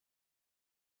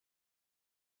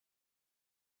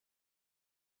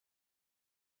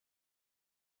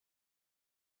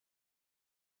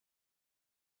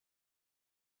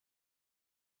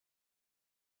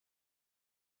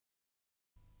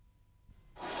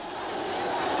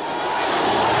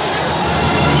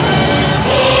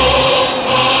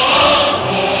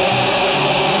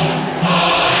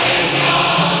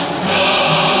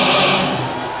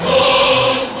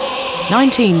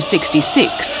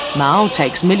1966, Mao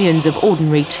takes millions of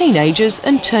ordinary teenagers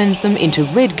and turns them into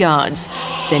Red Guards,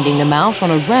 sending them out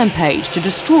on a rampage to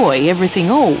destroy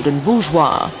everything old and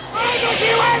bourgeois.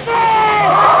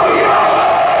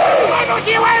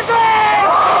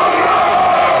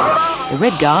 The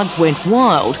Red Guards went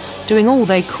wild, doing all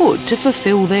they could to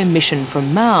fulfill their mission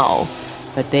from Mao.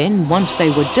 But then, once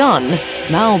they were done,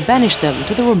 Mao banished them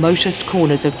to the remotest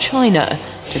corners of China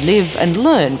to live and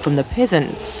learn from the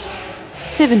peasants.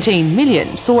 17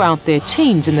 million saw out their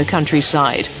teens in the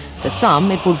countryside. For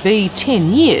some, it would be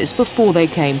 10 years before they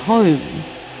came home.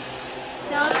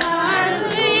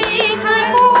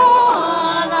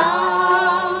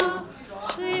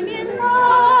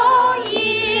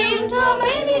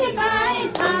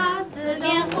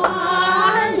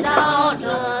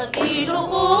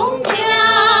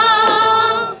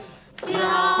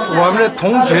我们的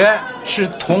同学是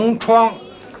同窗，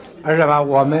而什么？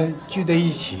我们聚在一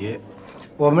起，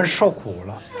我们受苦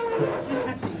了，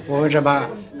我们什么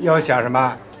要想什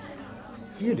么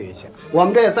娱乐一下。我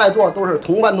们这在座都是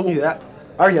同班同学，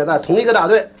而且在同一个大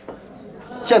队。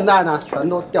现在呢，全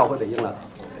都调回北京来了。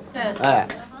哎。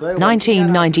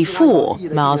 1994,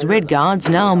 Mao's Red Guards,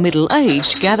 now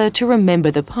middle-aged, gather to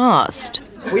remember the past.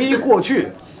 回忆过去，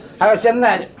还有现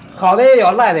在，好的也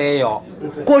有，赖的也有。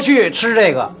过去吃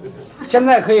这个，现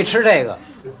在可以吃这个，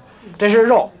这是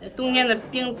肉。冬天的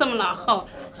冰这么老厚，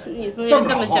女同学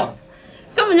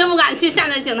根本就不敢去下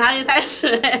面警察局抬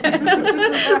水，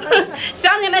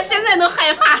想起来现在都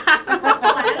害怕。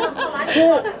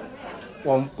哭，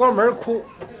我们关门哭。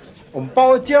 我们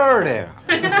包间儿这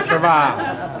个是吧？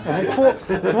我们哭，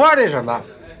不让这什么，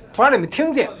不让你们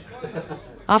听见。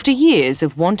 After years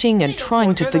of wanting and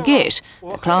trying to forget,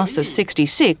 the class of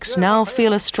 '66 now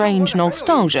feel a strange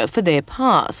nostalgia for their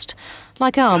past.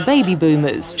 Like our baby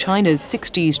boomers, China's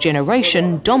 '60s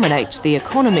generation dominates the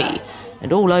economy,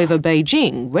 and all over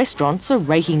Beijing, restaurants are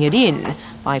raking it in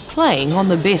by playing on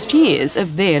the best years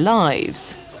of their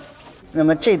lives. 那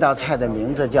么这道菜的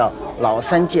名字叫老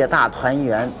三届大团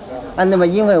圆。 那么，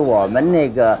因为我们那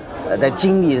个的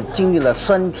经历了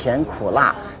酸甜苦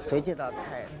辣，所以这道菜。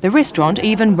The restaurant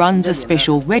even runs a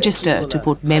special register to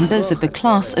put members of the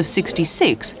class of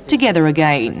 '66 together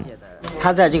again.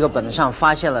 他在这个本子上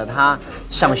发现了他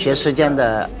上学时间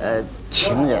的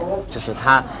情人，就是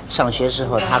他上学时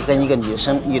候他跟一个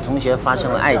女同学发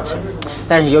生了爱情，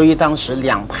但是由于当时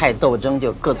两派斗争，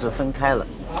就各自分开了，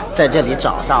在这里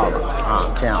找到了啊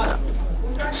这样的，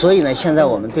所以呢，现在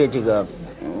我们对这个。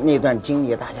 那段经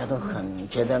历，大家都很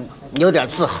觉得有点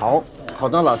自豪。好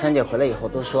多老三届回来以后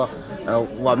都说，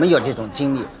我们有这种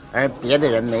经历，而别的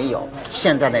人没有，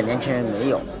现在的年轻人没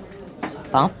有。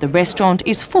But the restaurant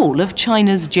is full of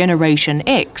China's Generation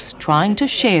X trying to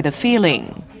share the feeling.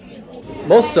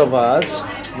 Most of us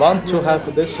want to have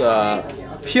this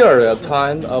period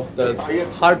time of the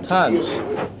hard times,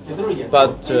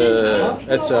 but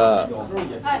it's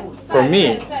for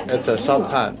me it's a short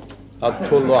time. Not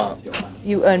too long.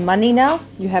 You earn money now,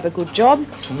 you have a good job,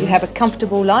 you have a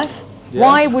comfortable life. Yeah.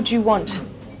 Why would you want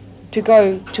to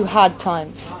go to hard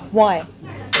times? Why?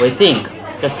 We think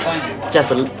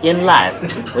just in life,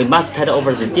 we must take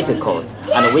over the difficult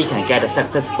and we can get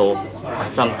successful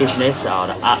some business or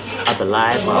other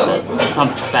life or some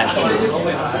perspective.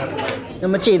 那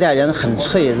么这一代人很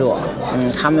脆弱，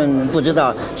他们不知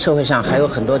道社会上还有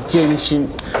很多艰辛，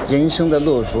人生的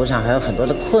路途上还有很多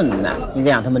的困难，应该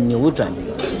让他们扭转这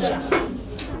种思想。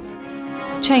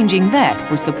Changing that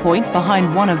was the point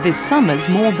behind one of this summer's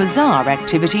more bizarre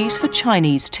activities for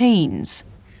Chinese teens.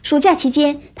 暑假期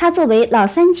间，他作为老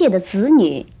三届的子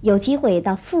女，有机会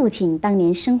到父亲当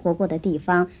年生活过的地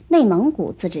方——内蒙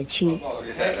古自治区。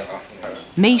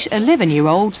Meet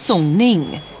 11-year-old Song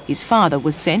Ning. His father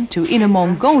was sent to Inner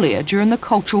Mongolia during the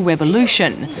Cultural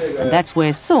Revolution, and that's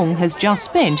where Song has just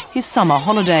spent his summer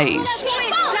holidays.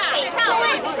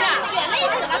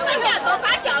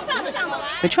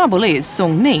 The trouble is,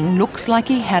 Song Ning looks like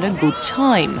he had a good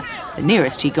time. The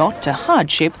nearest he got to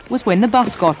hardship was when the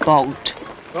bus got bogged.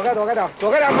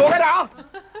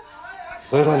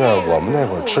 所以说呢，我们那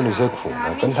会儿吃那些苦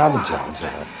呢，跟他们讲起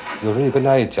来，有时候一跟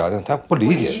他一讲讲，他不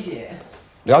理解，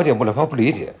了解不了，他不理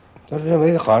解。 他认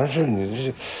为好像是你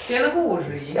是别的故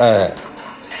事一样。哎，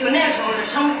就那时候的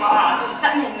生活啊，就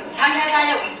三年常年大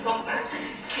家我们说，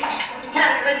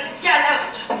现在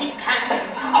我一看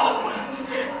好多。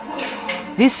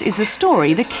 This is a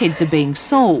story the kids are being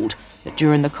sold. That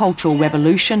during the Cultural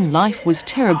Revolution, life was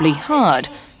terribly hard,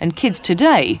 and kids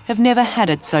today have never had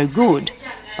it so good.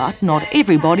 But not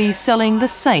everybody's selling the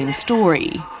same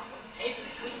story.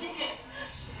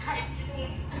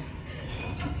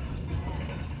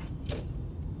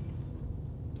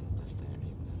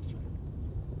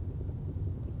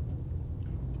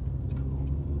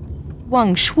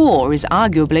 Wang Shuo is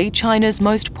arguably China's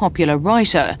most popular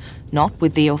writer. Not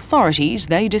with the authorities,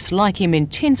 they dislike him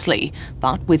intensely,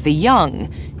 but with the young.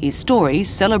 His stories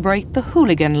celebrate the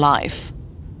hooligan life.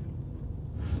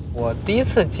 我第一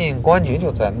次进公安局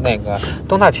就在那个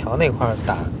东大桥那块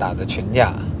打的群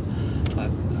架，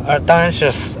当然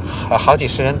是好几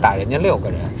十人打人家6个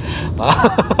人，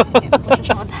也不是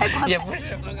什么太光彩，也不是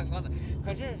什么很光彩。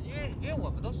可是因为我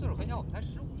们都岁数很小，我们才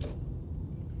15。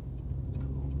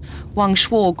 Wang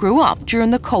Shuo grew up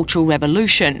during the Cultural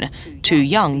Revolution. Too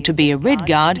young to be a Red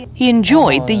Guard, he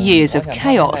enjoyed the years of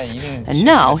chaos, and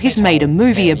now he's made a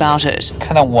movie about it.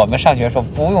 看到我们上学的时候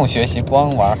不用学习，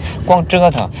光玩、光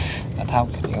折腾，那他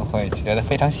肯定会觉得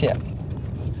非常羡慕。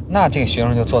那这个学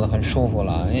生就做得很舒服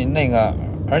了，那个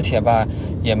而且吧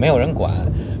也没有人管。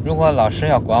如果老师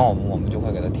要管我们，我们就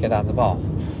会给他贴大字报。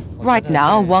 Right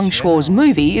now, Wang Shuo's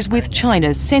movie is with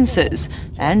China's censors,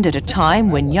 and at a time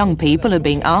when young people are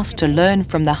being asked to learn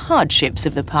from the hardships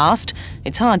of the past,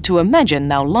 it's hard to imagine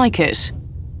they'll like it.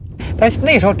 但是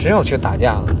那时候只有去打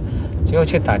架了，只有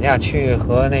去打架，去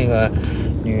和那个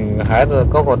女孩子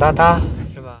勾勾搭搭，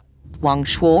是吧？ Wang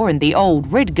Shuo and the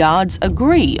old Red Guards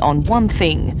agree on one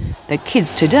thing: the kids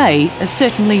today are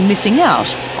certainly missing out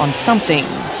on something.